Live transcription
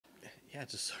Yeah,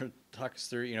 just sort of talk us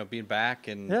through, being back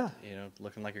and,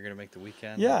 looking like you're going to make the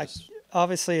weekend. Yeah,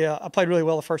 obviously I played really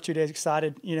well the first 2 days,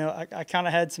 excited. I kind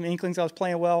of had some inklings I was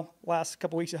playing well last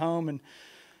couple weeks at home, and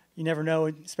you never know,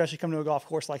 especially coming to a golf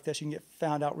course like this, you can get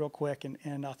found out real quick.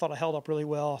 And I thought I held up really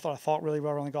well. I thought I fought really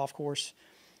well on the golf course.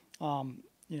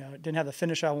 Didn't have the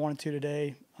finish I wanted to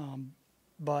today,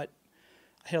 but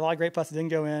I hit a lot of great putts that didn't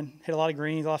go in, hit a lot of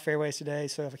greens, a lot of fairways today.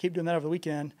 So if I keep doing that over the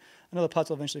weekend, I know the putts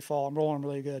will eventually fall. I'm rolling them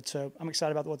really good. So I'm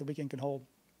excited about what the weekend can hold.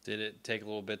 Did it take a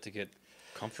little bit to get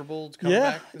comfortable to come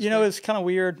back this week? It's kind of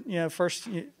weird. First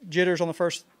jitters on the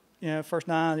first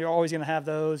 9. You're always going to have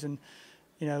those. And,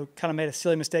 kind of made a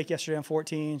silly mistake yesterday on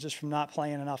 14 just from not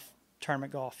playing enough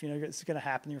tournament golf. It's going to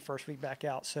happen your first week back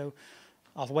out. So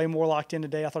I was way more locked in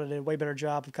today. I thought I did a way better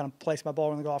job of kind of placing my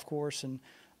ball on the golf course. And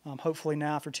hopefully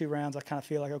now after 2 rounds, I kind of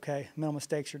feel like, okay, mental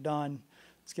mistakes are done.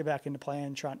 Let's get back into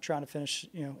playing, trying to finish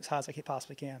as high as I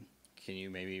possibly can. Can you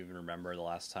maybe even remember the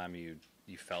last time you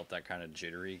felt that kind of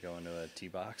jittery going to a tee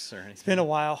box or anything? It's been a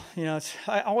while.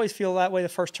 I always feel that way the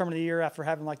first term of the year after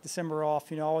having like December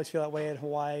off. I always feel that way at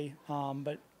Hawaii,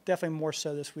 but definitely more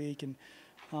so this week, and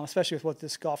especially with what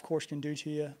this golf course can do to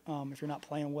you if you're not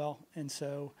playing well. And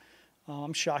so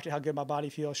I'm shocked at how good my body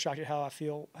feels, shocked at how I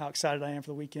feel, how excited I am for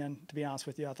the weekend, to be honest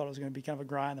with you. I thought it was going to be kind of a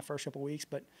grind the first couple of weeks,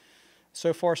 but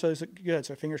so far so good.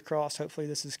 So fingers crossed. Hopefully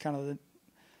this is kind of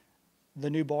the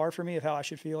new bar for me of how I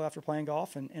should feel after playing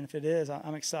golf. And if it is,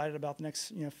 I'm excited about the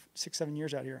next 6-7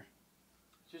 years out here.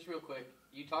 Just real quick,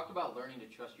 you talked about learning to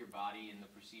trust your body in the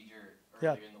procedure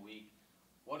earlier in the week.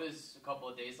 What does a couple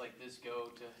of days like this go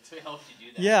to help you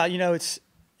do that? Yeah, it's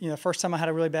first time I had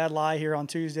a really bad lie here on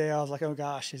Tuesday, I was like, oh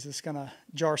gosh, is this going to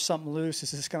jar something loose?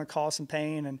 Is this going to cause some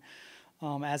pain?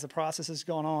 And as the process is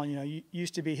going on, you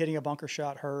used to be hitting a bunker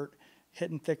shot hurt,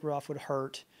 hitting thick rough would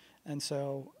hurt. And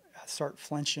so I start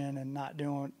flinching and not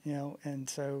doing, and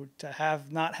so to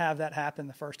not have that happen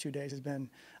the first 2 days has been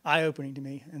eye-opening to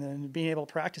me. And then being able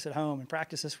to practice at home and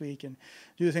practice this week and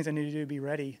do the things I need to do to be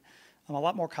ready, I'm a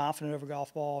lot more confident over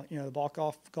golf ball. The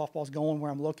golf ball's going where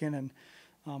I'm looking, and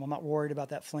I'm not worried about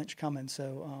that flinch coming.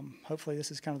 So hopefully this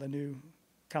is kind of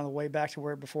the way back to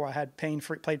where before I had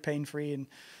played pain-free and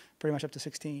pretty much up to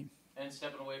 16. And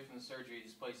stepping away from the surgery,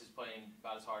 this place is playing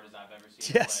about as hard as I've ever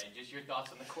seen it play. Just your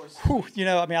thoughts on the course?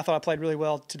 I thought I played really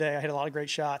well today. I hit a lot of great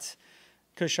shots.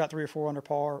 Could have shot 3 or 4 under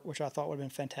par, which I thought would have been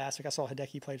fantastic. I saw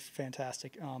Hideki played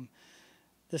fantastic.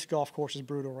 This golf course is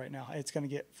brutal right now. It's going to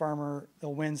get firmer. The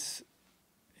winds,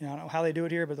 I don't know how they do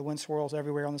it here, but the wind swirls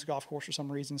everywhere on this golf course for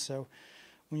some reason. So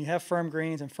when you have firm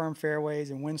greens and firm fairways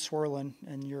and wind swirling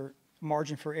and your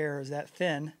margin for error is that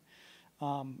thin,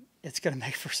 it's going to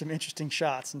make for some interesting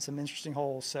shots and some interesting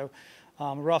holes. So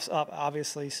rough's up,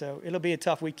 obviously. So it'll be a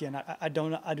tough weekend. I do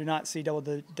not see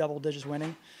double digits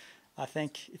winning. I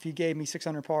think if you gave me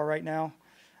 600 par right now,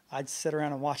 I'd sit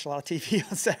around and watch a lot of TV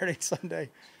on Saturday and Sunday.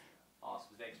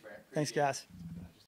 Awesome. Thanks, Brandt. Thanks, guys.